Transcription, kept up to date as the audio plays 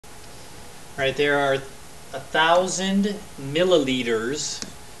Right, there are 1,000 milliliters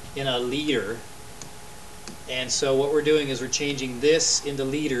in a liter, and so what we're doing is we're changing this into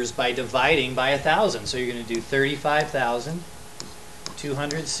liters by dividing by 1,000. So you're going to do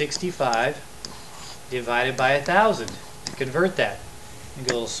 35,265 divided by 1,000 to convert that. And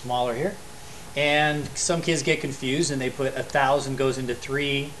go a little smaller here. And some kids get confused and they put 1,000 goes into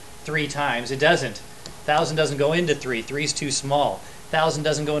three times. It doesn't. 1,000 doesn't go into 3. 3 is too small. 1,000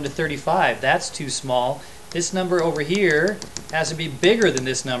 doesn't go into 35. That's too small. This number over here has to be bigger than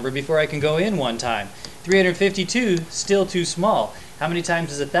this number before I can go in one time. 352, still too small. How many times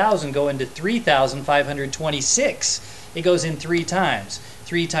does 1,000 go into 3,526? It goes in 3 times.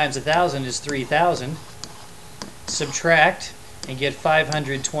 3 times 1,000 is 3,000. Subtract and get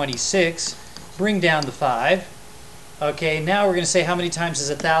 526. Bring down the 5. Okay, now we're going to say how many times does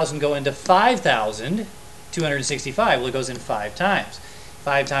 1,000 go into 5,265? Well, it goes in 5 times.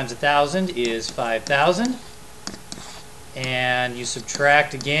 5 times 1,000 is 5,000. And you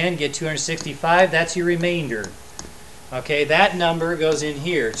subtract again, get 265. That's your remainder. Okay, that number goes in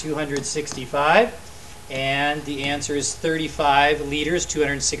here, 265. And the answer is 35 liters,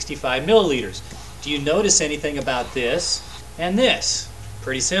 265 milliliters. Do you notice anything about this and this?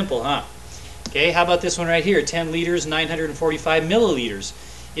 Pretty simple, huh? Okay, how about this one right here? 10 liters, 945 milliliters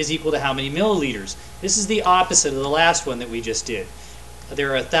is equal to how many milliliters? This is the opposite of the last one that we just did.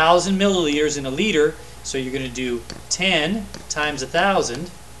 There are 1,000 milliliters in a liter, so you're going to do 10 times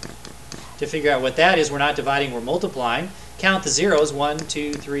 1,000. To figure out what that is, we're not dividing, we're multiplying. Count the zeros, 1,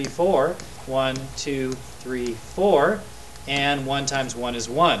 2, 3, 4. 1, 2, 3, 4. And 1 times 1 is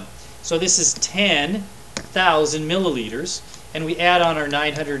 1. So this is 10,000 milliliters. And we add on our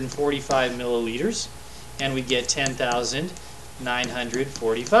 945 milliliters, and we get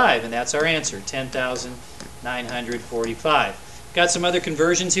 10,945. And that's our answer, 10,945. Got some other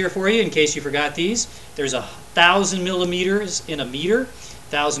conversions here for you in case you forgot these. There's 1,000 millimeters in a meter,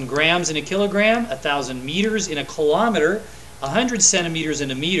 1,000 grams in a kilogram, 1,000 meters in a kilometer, 100 centimeters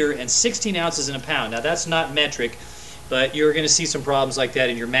in a meter, and 16 ounces in a pound. Now that's not metric, but you're going to see some problems like that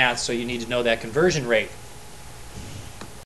in your math, so you need to know that conversion rate.